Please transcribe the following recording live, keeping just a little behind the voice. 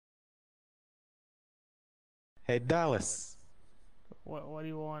Hey Dallas, What do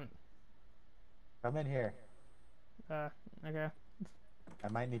you want? come in here. Uh, okay. I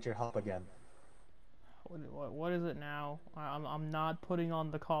might need your help again. What is it now? I'm not putting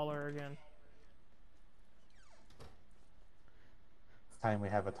on the collar again. It's time we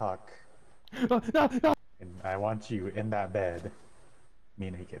have a talk. No, no, no. And I want you in that bed, me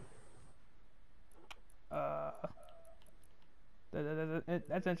naked. Uh,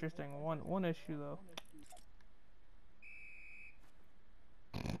 that's interesting. One issue though.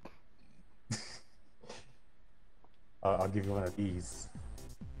 I'll give you one of these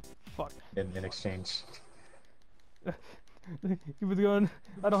Fuck. in exchange. He was going.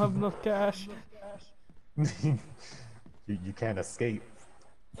 I don't have enough cash. You can't escape.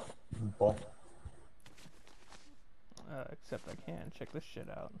 Well, Except I can check this shit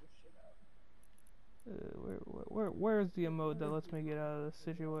out. Where's the emote that lets me get out of this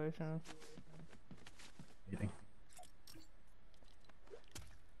situation? eating.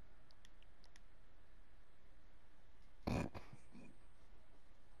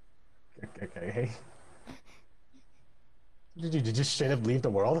 Okay. Did you just straight up leave the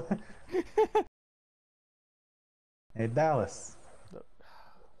world? Hey Dallas,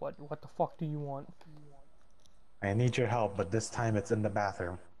 What the fuck do you want? I need your help, but this time it's in the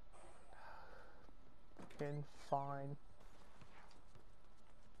bathroom. Fucking fine.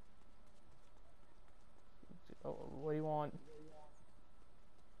 Oh, what do you want?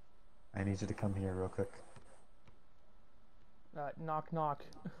 I need you to come here real quick. Knock knock.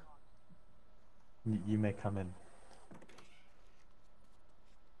 You may come in.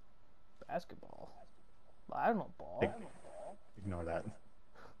 Basketball. I don't know ball. Ignore that.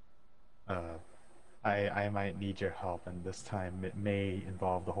 Uh, I might need your help, and this time it may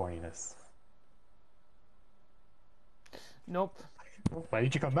involve the horniness. Nope. Why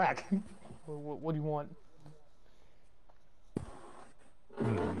did you come back? What do you want?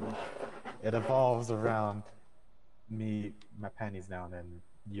 It evolves around me, my panties down, and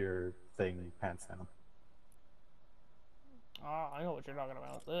your thing, pants down. Ah, I know what you're talking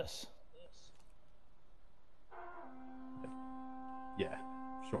about. This. Yeah,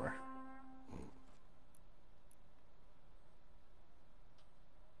 sure.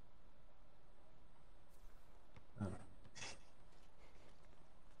 Uh,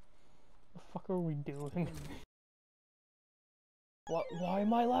 The fuck are we doing? What? Why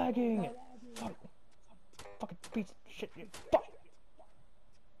am I lagging? Fuck. Fucking piece of shit. Fuck.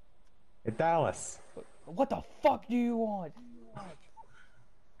 hey Dallas, What the fuck do you want?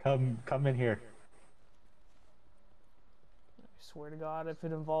 come in here. I swear to God, if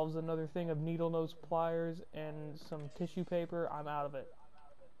it involves another thing of needle nose pliers and some tissue paper, I'm out of it.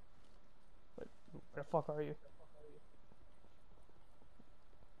 But where the fuck are you?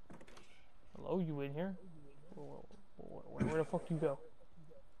 Hello, you in here? Where the fuck do you go?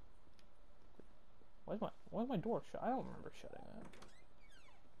 Why's my door shut? I don't remember shutting that.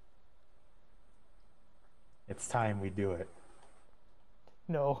 It's time we do it.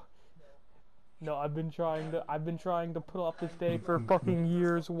 No. No, I've been trying to put off this day for fucking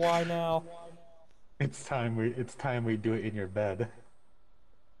years. Why now? It's time we do it in your bed.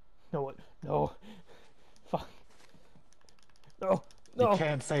 No, what? No. Fuck. No. You No.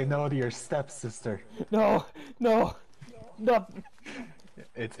 can't say no to your stepsister. No. No. No.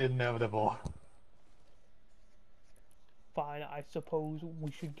 It's inevitable. Fine, I suppose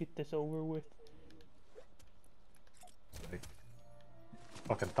we should get this over with. Like,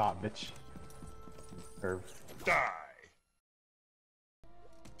 fucking thought, bitch. Or Die!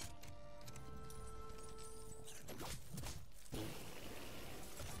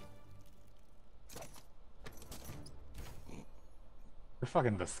 you're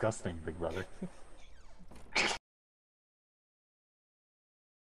fucking disgusting, big brother.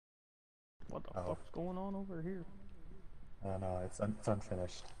 What the Oh, fuck's going on over here? no, it's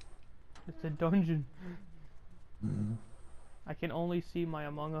unfinished. It's a dungeon. I can only see my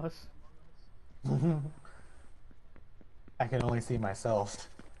Among Us. I can only see myself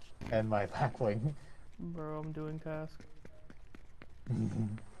and my backwing. Bro, I'm doing task.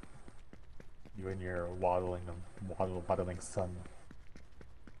 You and your waddling son.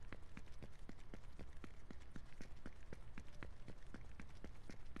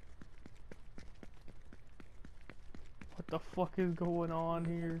 What the fuck is going on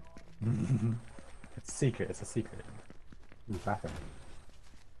here? It's secret. It's a secret. Ooh, bathroom.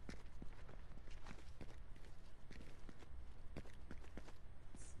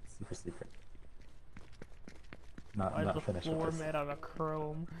 It's super secret. Why is the Not finished with floor this. made out of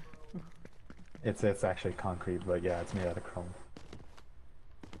chrome? It's actually concrete, but yeah, it's made out of chrome.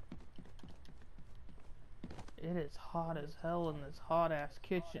 It is hot as hell in this hot ass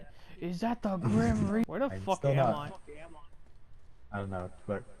kitchen. Is that the Grim Reaper? Where the I'm fuck still am not. I? I don't know,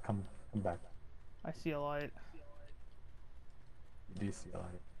 but come back. I see a light. You do see a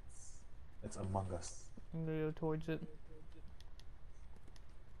light. It's among us. I'm gonna go towards it.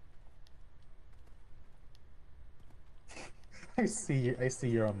 I see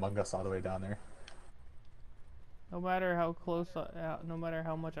you're among us all the way down there. No matter how close, no matter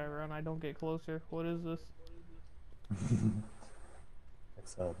how much I run, I don't get closer. What is this?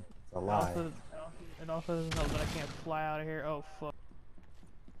 It's a lie. It also doesn't help that I can't fly out of here. Oh fuck.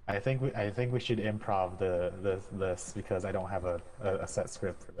 I think we should improv this because I don't have a set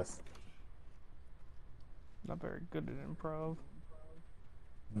script for this. Not very good at improv.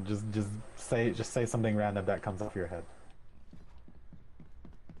 Just say something random that comes off your head.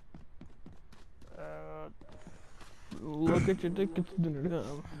 Look at your tickets.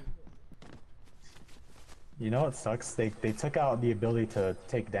 You know what sucks? They took out the ability to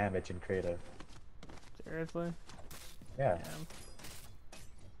take damage in creative. Seriously? Yeah. Damn.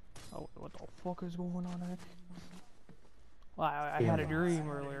 Oh, what the fuck is going on here? Well, I had a dream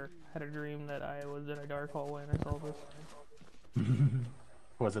earlier. Had a dream that I was in a dark hallway and I saw this.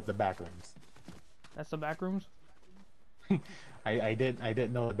 Was it the back rooms? That's the back rooms? I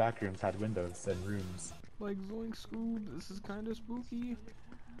didn't know the back rooms had windows and rooms. Like Zoink Scoob, this is kind of spooky.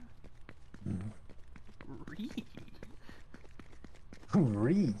 Read.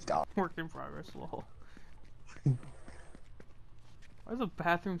 Read. Work in progress, lol. Why is the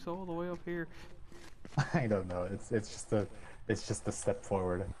bathroom so all the way up here? I don't know. It's just a step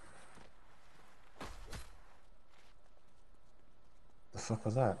forward. The fuck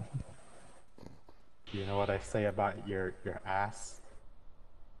was that? You know what I say about your ass?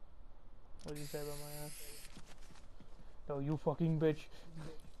 What did you say about my ass? No, you fucking bitch.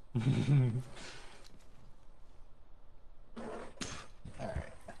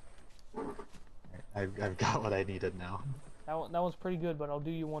 Alright. I've got what I needed now. That one's pretty good, but I'll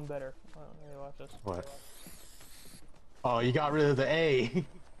do you one better. Here, watch this. What? Oh, you got rid of the A!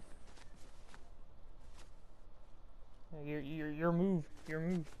 Yeah, your move. Your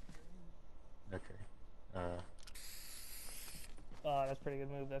move. Okay. Oh, that's a pretty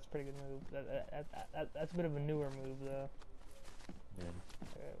good move. That's a pretty good move. That's a bit of a newer move, though. Yeah.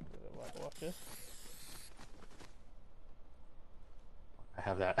 Watch this. I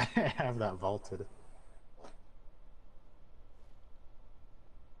have that. I have that vaulted.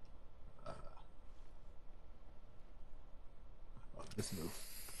 This move.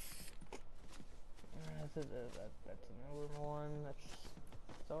 That's a newer one.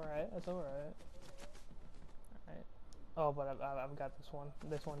 That's alright. That's alright. Alright. Oh, but I've got this one.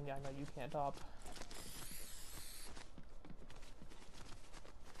 This one, yeah, I know you can't top.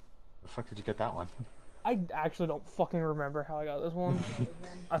 The fuck did you get that one? I actually don't fucking remember how I got this one.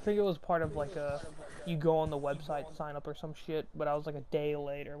 I think it was part of like you go on the website, sign up or some shit, but I was like a day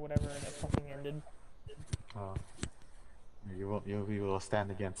late or whatever and it fucking ended. Oh. You will stand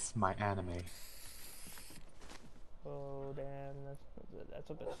against my anime. Oh damn, that's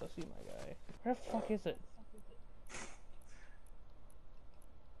a bit sussy, my guy. Where the fuck is it?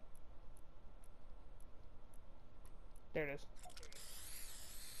 There it is.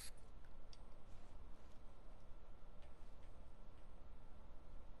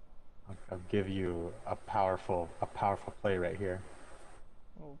 I'll give you a powerful play right here.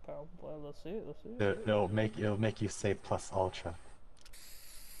 Oh, powerful play. Let's see it. Let's see it. It'll make you say plus ultra.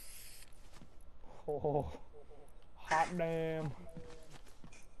 Oh, hot damn.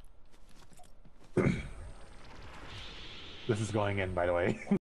 This is going in, by the way.